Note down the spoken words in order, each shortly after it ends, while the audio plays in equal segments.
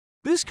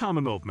This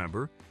Commonwealth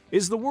member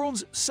is the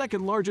world's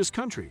second largest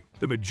country.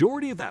 The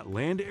majority of that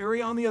land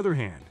area, on the other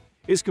hand,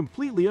 is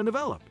completely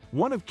undeveloped.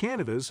 One of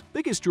Canada's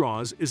biggest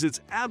draws is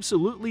its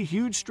absolutely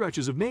huge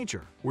stretches of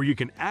nature, where you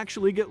can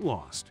actually get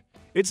lost.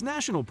 Its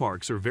national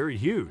parks are very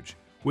huge,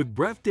 with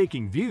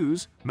breathtaking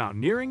views.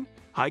 Mountaineering,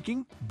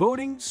 hiking,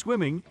 boating,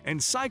 swimming,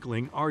 and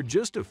cycling are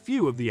just a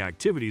few of the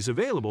activities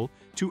available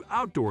to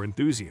outdoor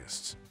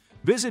enthusiasts.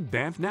 Visit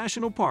Banff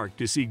National Park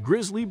to see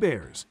grizzly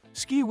bears,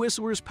 ski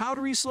Whistler's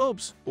powdery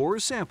slopes, or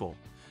sample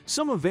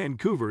some of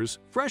Vancouver's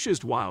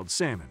freshest wild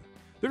salmon.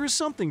 There is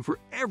something for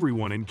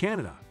everyone in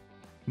Canada.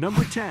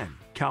 Number 10.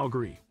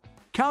 Calgary.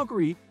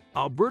 Calgary,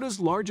 Alberta's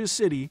largest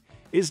city,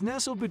 is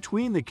nestled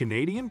between the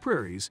Canadian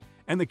prairies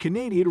and the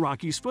Canadian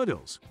Rockies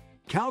foothills.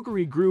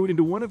 Calgary grew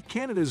into one of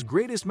Canada's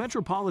greatest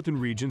metropolitan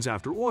regions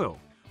after oil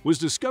was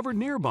discovered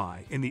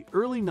nearby in the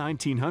early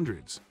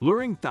 1900s,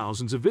 luring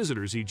thousands of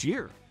visitors each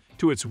year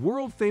to its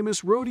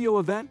world-famous rodeo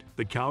event,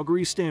 the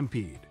Calgary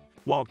Stampede.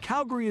 While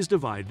Calgary is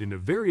divided into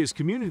various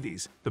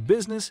communities, the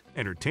business,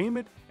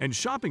 entertainment, and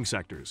shopping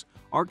sectors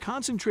are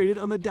concentrated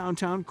on the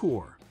downtown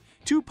core.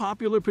 Two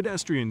popular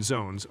pedestrian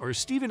zones are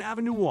Stephen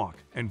Avenue Walk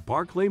and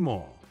Barclay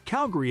Mall.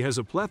 Calgary has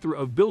a plethora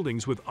of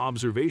buildings with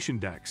observation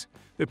decks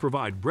that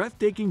provide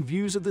breathtaking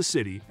views of the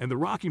city and the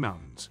Rocky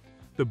Mountains.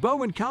 The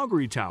Bow and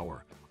Calgary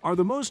Tower are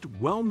the most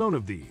well-known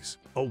of these.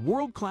 A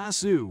world-class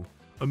zoo,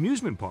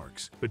 amusement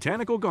parks,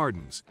 botanical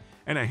gardens,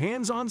 and a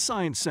hands-on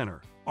science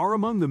center are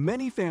among the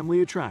many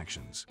family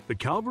attractions. The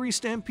Calgary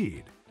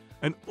Stampede,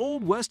 an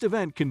Old West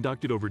event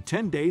conducted over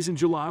 10 days in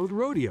July with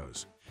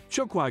rodeos,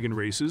 chuckwagon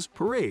races,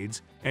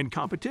 parades, and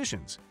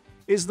competitions,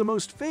 is the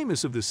most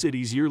famous of the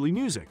city's yearly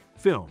music,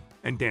 film,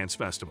 and dance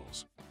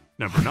festivals.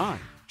 Number 9.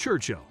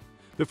 Churchill.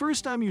 The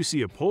first time you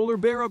see a polar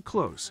bear up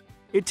close,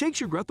 it takes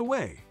your breath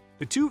away.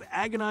 The 2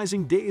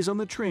 agonizing days on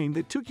the train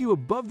that took you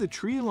above the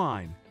tree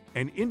line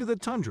and into the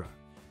tundra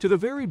to the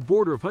very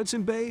border of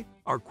Hudson Bay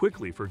are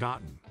quickly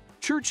forgotten.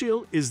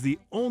 Churchill is the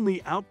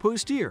only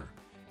outpost here,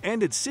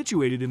 and it's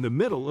situated in the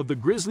middle of the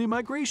grizzly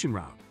migration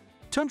route.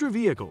 Tundra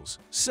vehicles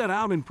set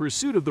out in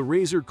pursuit of the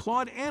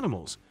razor-clawed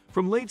animals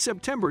from late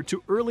September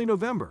to early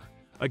November,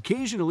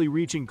 occasionally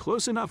reaching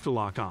close enough to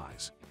lock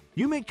eyes.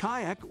 You may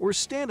kayak or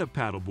stand-up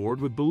paddleboard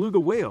with beluga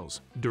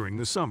whales during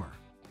the summer.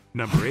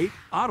 Number 8.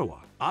 Ottawa.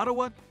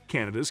 Ottawa,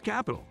 Canada's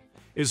capital,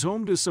 is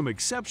home to some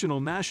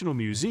exceptional national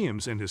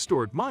museums and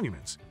historic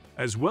monuments,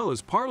 as well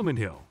as Parliament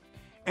Hill,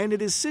 and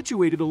it is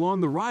situated along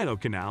the Rideau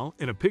Canal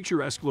in a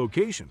picturesque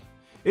location.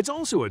 It's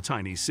also a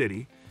tiny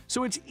city,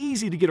 so it's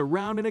easy to get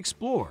around and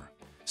explore.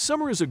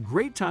 Summer is a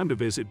great time to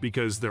visit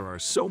because there are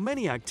so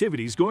many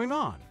activities going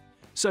on,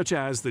 such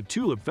as the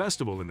Tulip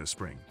Festival in the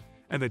spring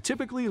and the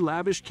typically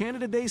lavish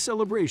Canada Day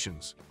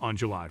celebrations on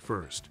July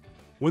 1st.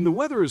 When the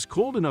weather is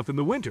cold enough in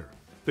the winter,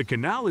 the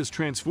canal is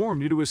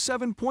transformed into a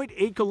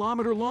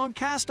 7.8-kilometer-long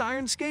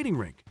cast-iron skating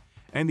rink,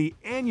 and the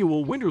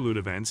annual Winterlude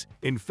events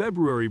in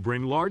February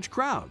bring large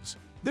crowds.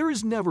 There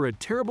is never a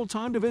terrible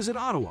time to visit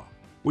Ottawa,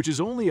 which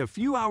is only a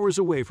few hours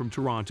away from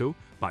Toronto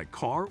by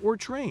car or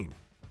train.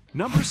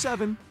 Number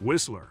 7.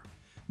 Whistler.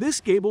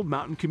 This gabled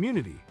mountain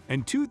community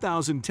and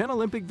 2010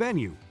 Olympic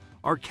venue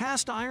are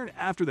cast iron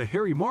after the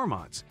hairy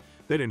marmots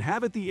that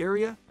inhabit the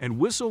area and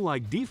whistle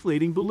like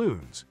deflating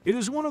balloons. It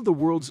is one of the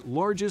world's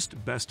largest,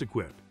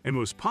 best-equipped, and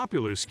most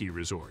popular ski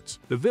resorts.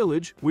 The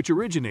village, which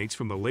originates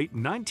from the late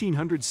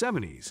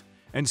 1970s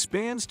and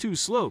spans 2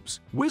 slopes,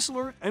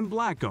 Whistler and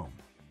Blackcomb,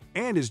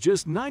 and is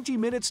just 90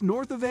 minutes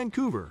north of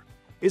Vancouver,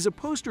 is a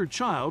poster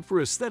child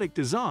for aesthetic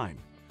design,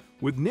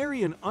 with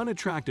nary an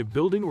unattractive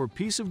building or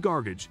piece of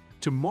garbage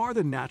to mar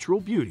the natural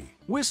beauty.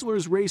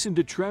 Whistler's race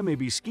into Tre may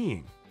be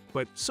skiing,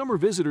 but summer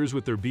visitors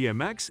with their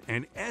BMX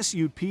and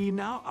SUP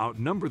now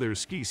outnumber their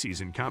ski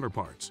season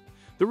counterparts.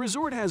 The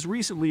resort has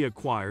recently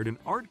acquired an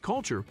art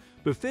culture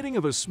befitting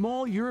of a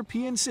small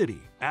European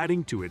city,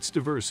 adding to its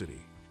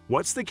diversity.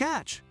 What's the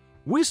catch?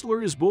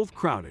 Whistler is both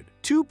crowded,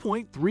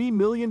 2.3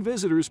 million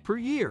visitors per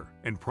year,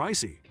 and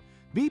pricey.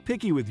 Be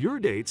picky with your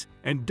dates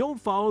and don't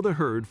follow the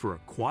herd for a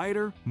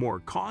quieter,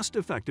 more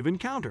cost-effective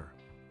encounter.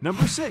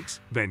 Number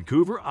 6.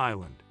 Vancouver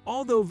Island.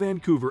 Although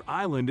Vancouver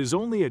Island is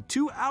only a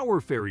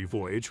 2-hour ferry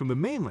voyage from the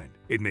mainland,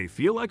 it may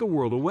feel like a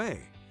world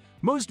away.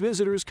 Most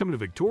visitors come to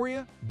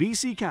Victoria,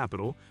 BC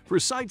capital, for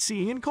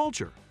sightseeing and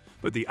culture,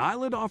 but the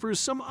island offers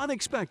some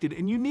unexpected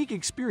and unique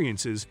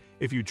experiences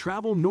if you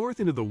travel north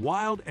into the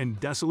wild and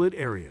desolate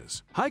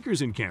areas.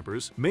 Hikers and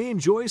campers may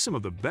enjoy some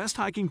of the best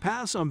hiking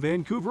paths on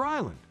Vancouver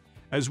Island,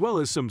 as well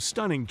as some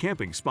stunning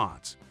camping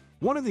spots.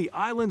 One of the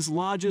island's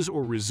lodges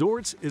or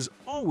resorts is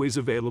always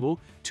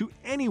available to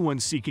anyone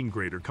seeking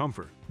greater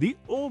comfort. The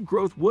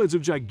old-growth woods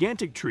of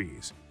gigantic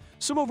trees,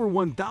 some over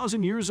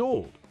 1,000 years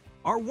old,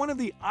 are one of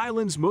the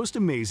island's most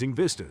amazing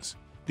vistas.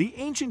 The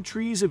ancient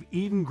trees of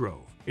Eden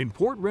Grove in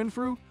Port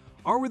Renfrew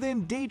are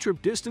within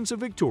day-trip distance of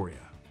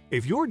Victoria.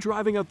 If you're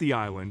driving up the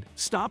island,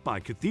 stop by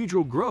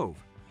Cathedral Grove,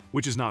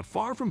 which is not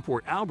far from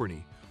Port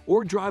Alberni,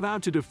 or drive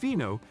out to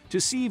Tofino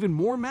to see even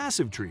more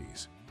massive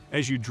trees.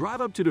 As you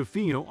drive up to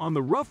Tofino on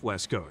the rough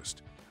west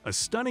coast, a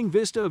stunning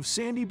vista of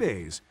sandy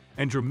bays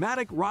and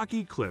dramatic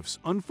rocky cliffs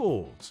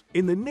unfolds.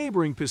 In the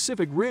neighboring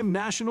Pacific Rim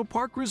National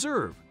Park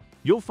Reserve,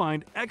 you'll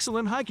find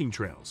excellent hiking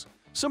trails,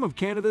 some of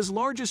Canada's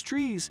largest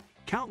trees,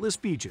 countless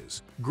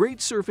beaches, great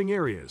surfing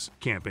areas,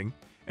 camping,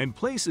 and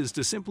places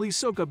to simply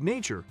soak up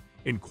nature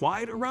in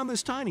quiet around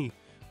this tiny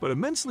but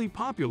immensely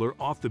popular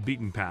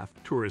off-the-beaten-path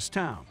tourist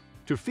town.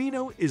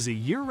 Tofino is a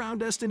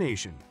year-round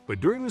destination, but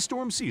during the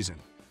storm season,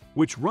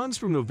 which runs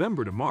from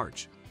November to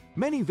March,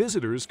 many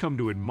visitors come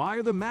to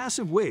admire the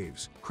massive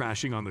waves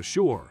crashing on the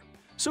shore.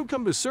 Some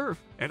come to surf,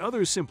 and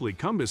others simply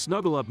come to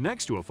snuggle up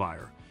next to a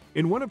fire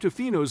in one of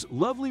Tofino's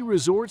lovely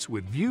resorts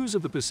with views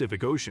of the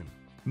Pacific Ocean.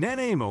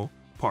 Nanaimo,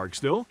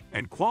 Parksville,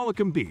 and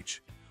Qualicum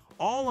Beach,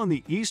 all on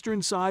the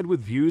eastern side with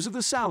views of the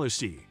Salish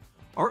Sea,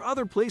 are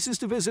other places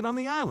to visit on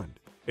the island.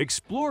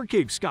 Explore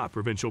Cape Scott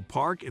Provincial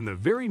Park in the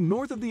very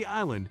north of the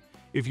island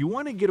if you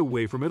want to get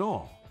away from it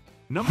all.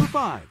 Number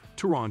 5.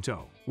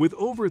 Toronto. With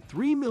over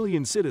 3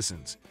 million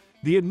citizens,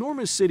 the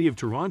enormous city of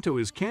Toronto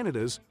is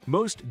Canada's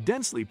most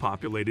densely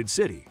populated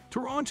city.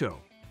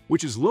 Toronto,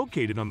 which is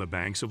located on the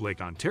banks of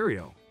Lake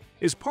Ontario,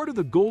 is part of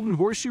the Golden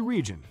Horseshoe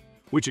region,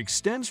 which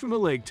extends from the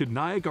lake to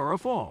Niagara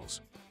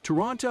Falls.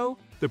 Toronto,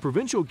 the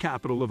provincial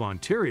capital of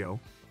Ontario,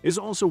 is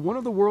also one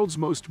of the world's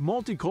most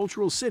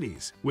multicultural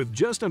cities, with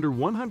just under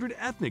 100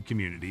 ethnic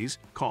communities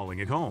calling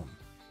it home.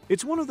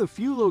 It's one of the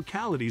few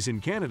localities in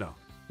Canada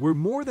where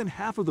more than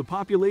half of the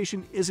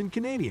population isn't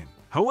Canadian.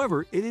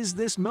 However, it is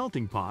this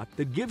melting pot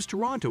that gives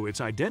Toronto its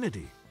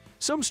identity.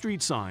 Some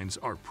street signs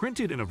are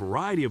printed in a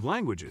variety of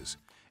languages,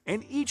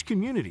 and each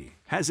community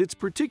has its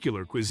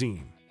particular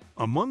cuisine.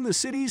 Among the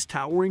city's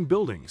towering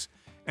buildings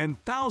and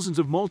thousands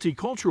of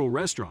multicultural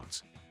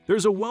restaurants,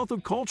 there's a wealth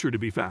of culture to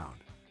be found.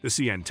 The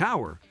CN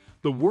Tower,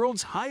 the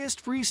world's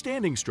highest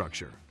freestanding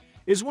structure,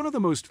 is one of the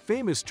most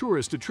famous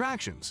tourist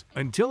attractions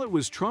until it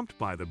was trumped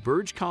by the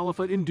Burj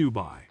Khalifa in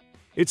Dubai.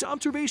 Its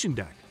observation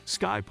deck,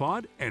 sky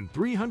pod, and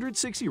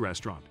 360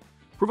 restaurant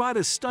provide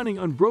a stunning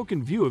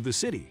unbroken view of the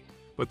city,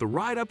 but the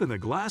ride up in the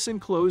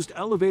glass-enclosed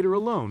elevator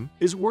alone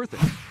is worth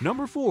it.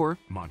 Number 4.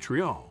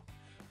 Montreal.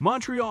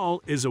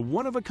 Montreal is a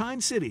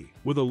one-of-a-kind city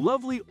with a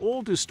lovely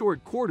old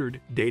historic quarter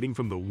dating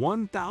from the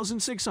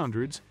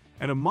 1600s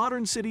and a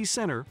modern city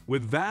center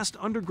with vast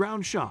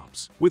underground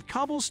shops. With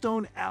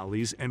cobblestone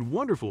alleys and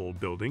wonderful old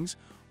buildings,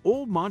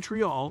 Old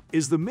Montreal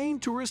is the main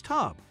tourist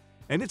hub,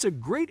 and it's a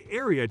great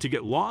area to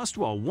get lost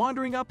while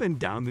wandering up and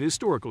down the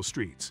historical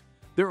streets.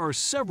 There are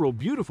several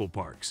beautiful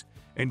parks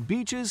and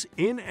beaches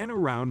in and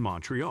around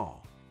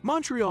Montreal.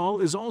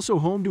 Montreal is also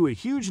home to a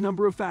huge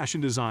number of fashion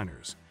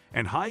designers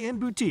and high-end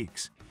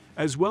boutiques,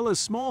 as well as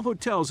small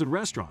hotels and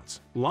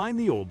restaurants line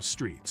the old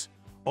streets.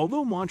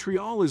 Although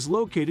Montreal is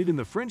located in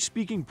the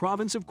French-speaking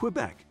province of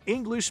Quebec,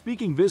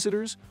 English-speaking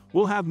visitors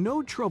will have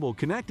no trouble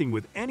connecting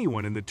with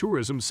anyone in the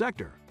tourism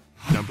sector.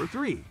 Number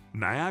 3.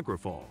 Niagara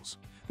Falls.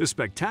 The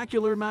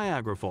spectacular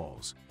Niagara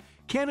Falls,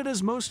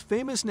 Canada's most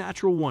famous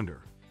natural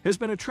wonder, has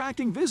been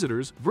attracting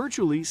visitors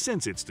virtually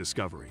since its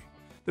discovery.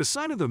 The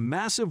sight of the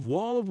massive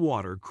wall of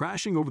water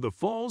crashing over the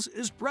falls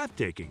is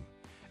breathtaking,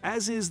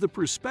 as is the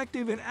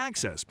perspective and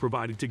access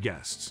provided to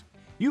guests.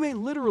 You may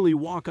literally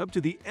walk up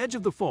to the edge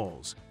of the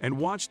falls and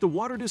watch the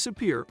water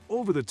disappear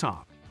over the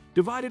top,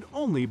 divided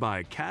only by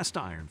a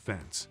cast-iron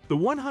fence. The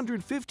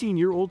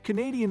 115-year-old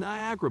Canadian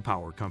Niagara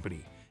Power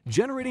Company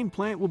generating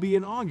plant will be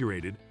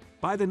inaugurated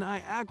by the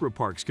Niagara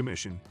Parks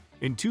Commission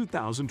in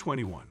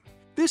 2021.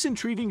 This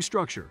intriguing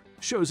structure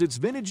shows its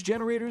vintage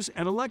generators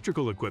and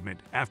electrical equipment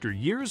after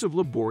years of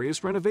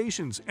laborious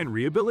renovations and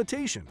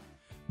rehabilitation.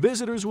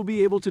 Visitors will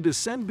be able to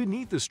descend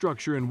beneath the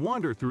structure and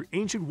wander through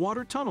ancient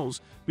water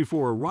tunnels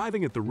before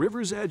arriving at the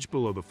river's edge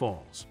below the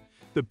falls.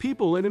 The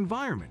people and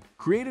environment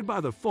created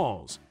by the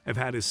falls have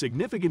had a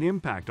significant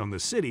impact on the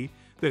city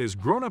that has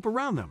grown up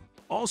around them,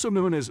 also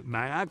known as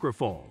Niagara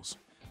Falls.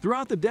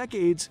 Throughout the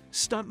decades,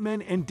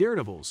 stuntmen and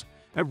daredevils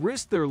have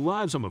risked their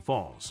lives on the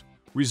falls,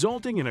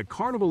 resulting in a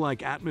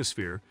carnival-like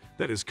atmosphere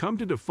that has come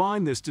to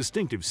define this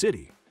distinctive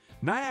city.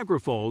 Niagara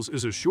Falls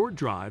is a short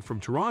drive from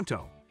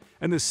Toronto,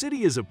 and the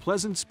city is a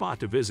pleasant spot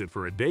to visit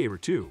for a day or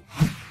two.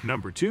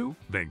 Number 2.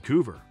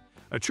 Vancouver.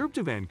 A trip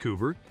to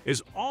Vancouver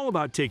is all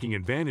about taking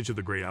advantage of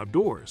the great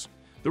outdoors.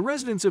 The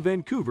residents of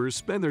Vancouver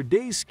spend their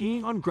days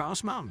skiing on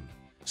Grouse Mountain,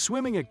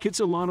 swimming at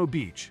Kitsilano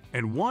Beach,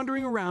 and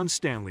wandering around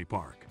Stanley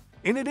Park.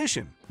 In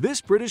addition,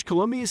 this British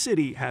Columbia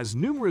city has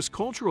numerous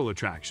cultural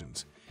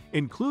attractions,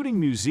 including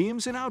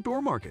museums and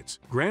outdoor markets.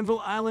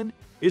 Granville Island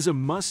is a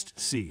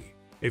must-see.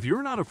 If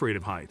you're not afraid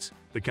of heights,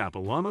 the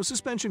Capilano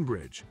Suspension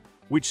Bridge,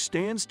 which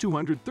stands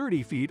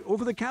 230 feet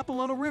over the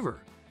Capilano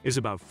River, is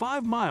about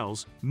 5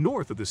 miles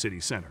north of the city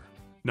center.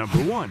 Number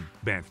 1.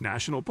 Banff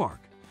National Park.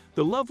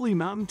 The lovely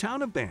mountain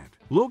town of Banff,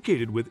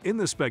 located within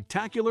the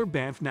spectacular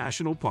Banff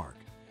National Park,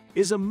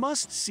 is a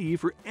must-see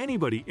for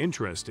anybody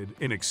interested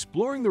in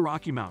exploring the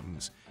Rocky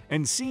Mountains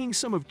and seeing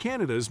some of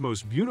Canada's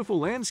most beautiful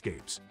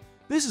landscapes.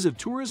 This is a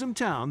tourism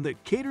town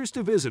that caters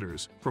to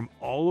visitors from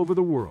all over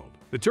the world.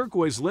 The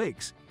turquoise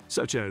lakes,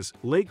 such as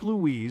Lake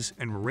Louise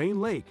and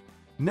Moraine Lake,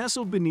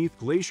 nestled beneath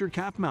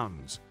glacier-capped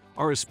mountains,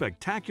 are a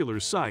spectacular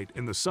sight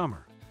in the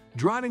summer.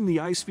 Driving the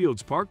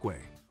Icefields Parkway,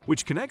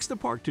 which connects the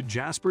park to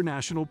Jasper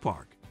National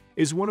Park,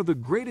 is one of the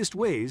greatest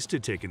ways to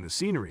take in the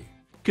scenery.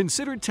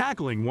 Consider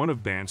tackling one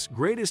of Banff's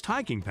greatest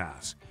hiking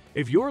paths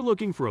if you're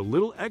looking for a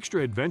little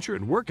extra adventure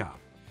and workout.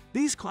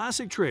 These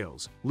classic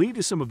trails lead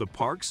to some of the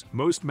park's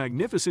most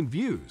magnificent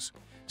views.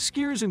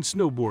 Skiers and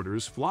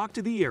snowboarders flock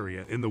to the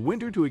area in the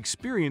winter to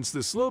experience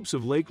the slopes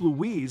of Lake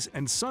Louise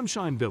and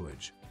Sunshine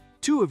Village,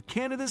 two of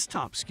Canada's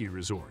top ski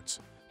resorts.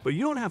 But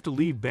you don't have to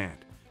leave Banff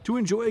to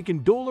enjoy a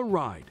gondola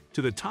ride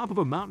to the top of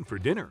a mountain for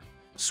dinner,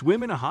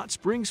 swim in a hot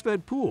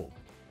springs-fed pool,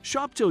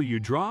 shop till you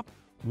drop,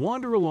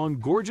 wander along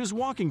gorgeous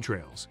walking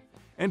trails,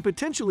 and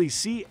potentially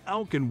see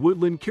elk and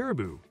woodland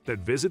caribou that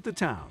visit the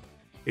town.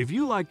 If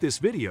you like this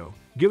video,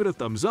 give it a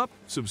thumbs up,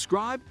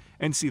 subscribe,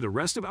 and see the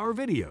rest of our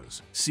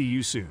videos. See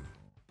you soon.